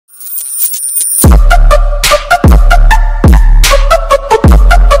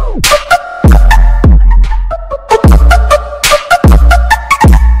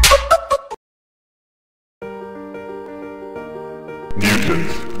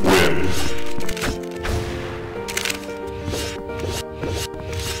wins.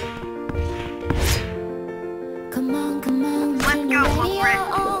 Come on, turn your radio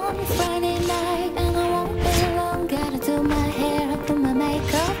on. It's Friday night and I won't be long. Gotta do my hair, put my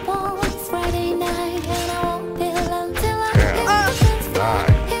makeup on. It's Friday night and I won't be long till I hit the dance floor.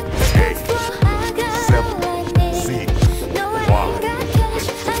 Hit the dance floor. I got all I need. No, I ain't got cash,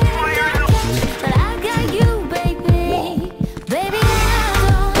 I ain't got cash, but I got you, baby. Baby, I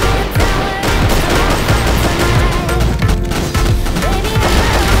don't need dollars to have fun tonight. Baby, I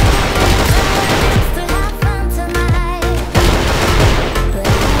don't need dollars to have fun tonight. But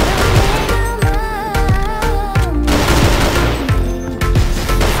I don't need no money.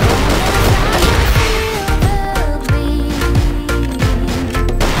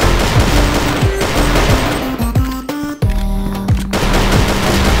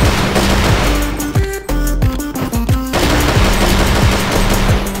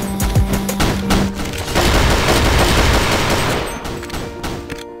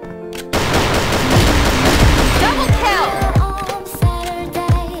 Double kill! On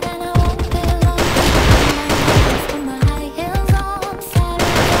Saturday and I won't be long. Put my high heels on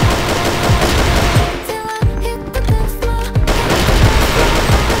Saturday till I hit the dance floor.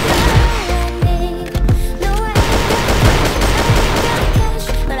 No, I ain't got cash,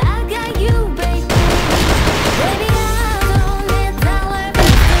 but I got you, baby. Baby, I don't need dollars to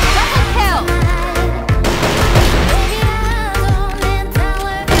have Double kill! Baby, I don't need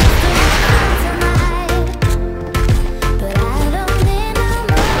dollars to have fun tonight. But I don't need no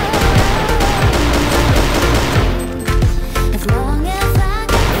money. As long as I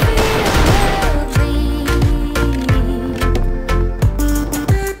can feel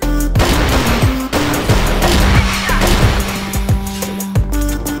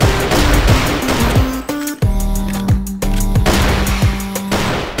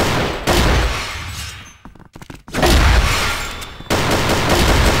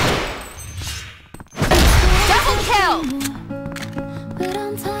Double kill! We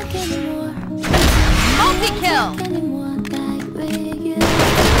don't talk anymore. Multi-kill! Anymore like we used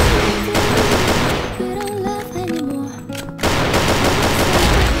to. We don't love anymore.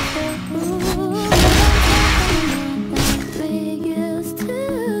 Ooh, we don't talk anymore like we used to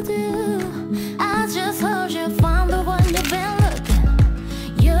do. I just hope you found the one you've been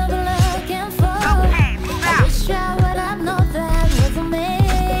looking for. I wish I would have known that wasn't me.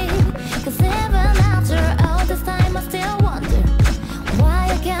 'Cause even after all this time I still wonder why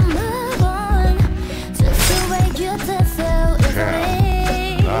I can't move on. Just the way you did so easily.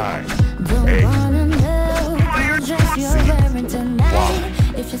 9, Don't 8, wanna know the dress you're wearing tonight.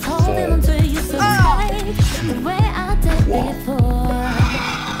 If she's holding onto you so tight, the way I did before.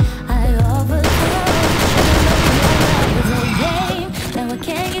 I overdosed. Should've known your love was a game. Now I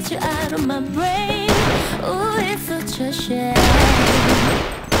can't get you out of my brain. Ooh, it's such a shame.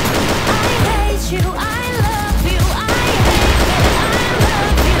 I hate you, I love you, I hate it, I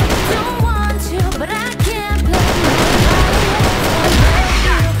love you. Don't want to, but I can't put nobody else above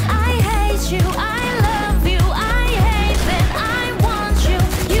you. I hate you, I love you, I hate it, I want you.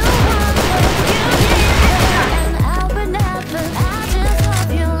 You want her, you need her, and I'll be never. I just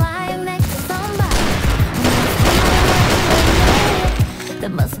hope you're lying next to somebody. There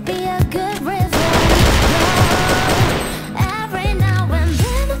must be a good reason. Every now and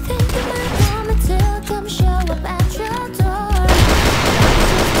then I think you might want me to come show up at your door. I'm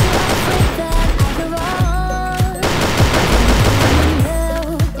just too afraid that I'll be wrong.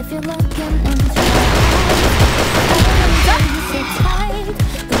 If you're looking into my eyes, you so tight,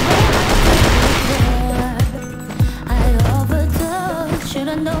 the way I did before. I overdosed,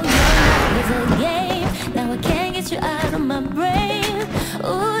 should've known your love was a game. Now I can't get you out of my brain.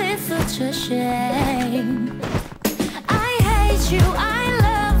 Ooh, it's such a shame. I hate you, I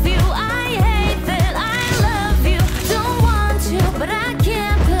love you, I hate that I love you. Don't want to, but I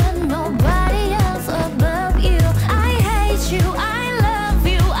can't put nobody else above you. I hate you, I love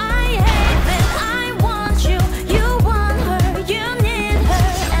you, I hate that I want you. You want her, you need her,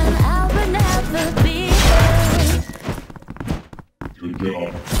 and I will never be her. good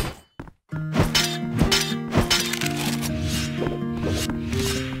job.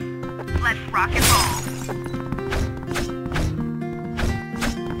 Let's rock and roll.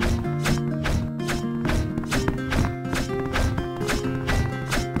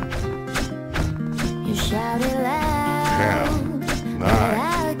 You shouted 10, loud, but 9,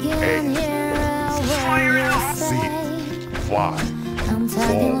 I can't 8, hear a word you say. 5, I'm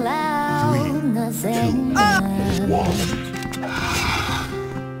talking 4, loud, not saying 2, much. 1.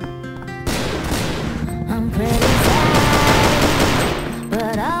 I'm pretty tired,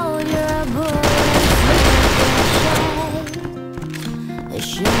 but all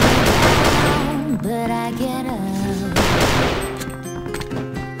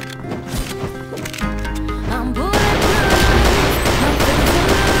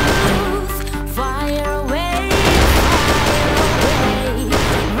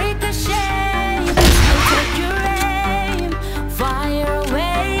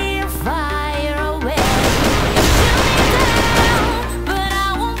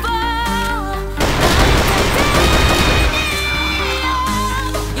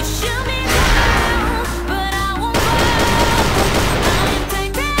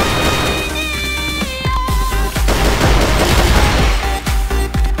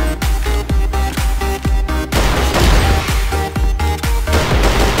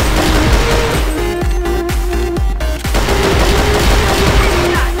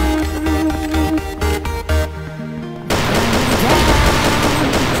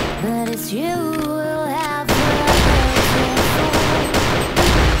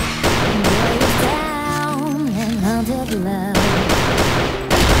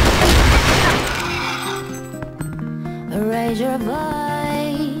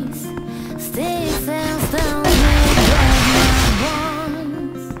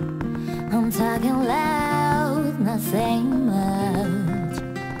talking loud, not saying much.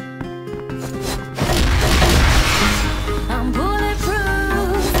 I'm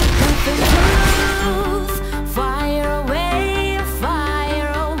bulletproof, nothing to lose. Fire away,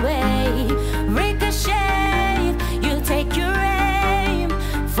 ricochet, you take your aim.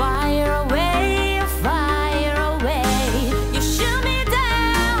 Fire away, you shoot me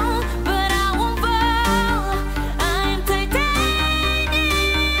down, but I won't fall. I'm titanium.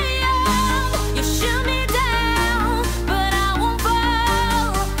 You shoot me down, but I won't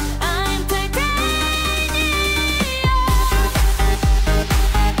fall. I'm titanium.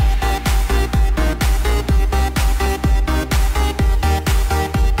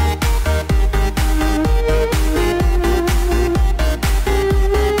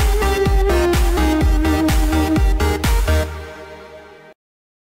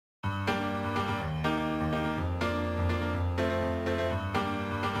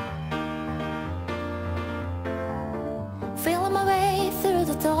 Feeling my way through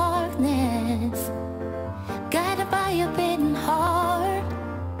the darkness, guided by a beating heart.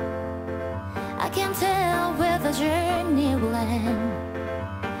 I can't tell where the journey will end,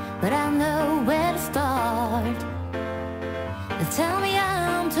 but I know where to start. They tell me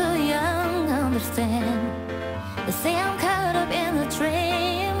I'm too young to understand. They say I'm caught up in a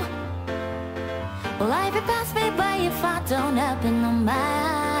dream. Will life will pass me by if I don't open my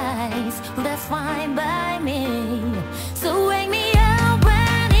eyes? Well, that's fine by me. So wake me up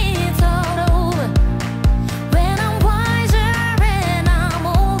when it's all over, when I'm wiser and I'm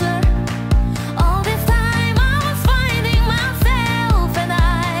older. All this time I was finding myself and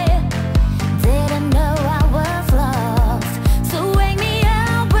I didn't know I was lost. So wake me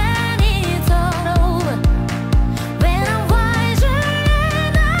up when it's all over, when I'm wiser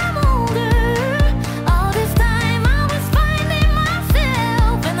and I'm older. All this time I was finding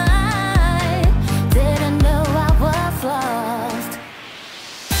myself and I didn't know I was lost.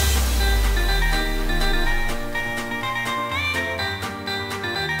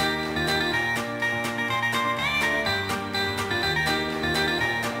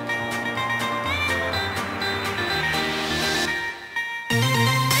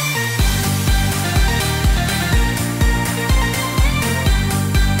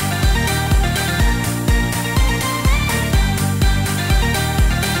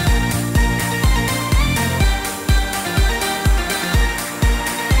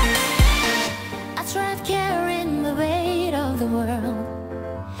 I tried carrying the weight of the world,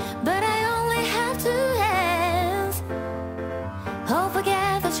 but I only have two hands. Hope I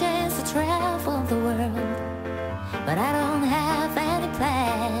get the chance to travel the world, but I don't have any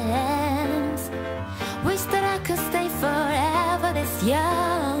plans. Wish that I could stay forever this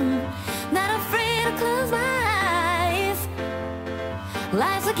young, not afraid to close my eyes.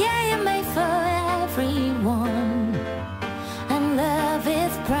 Life's a game made for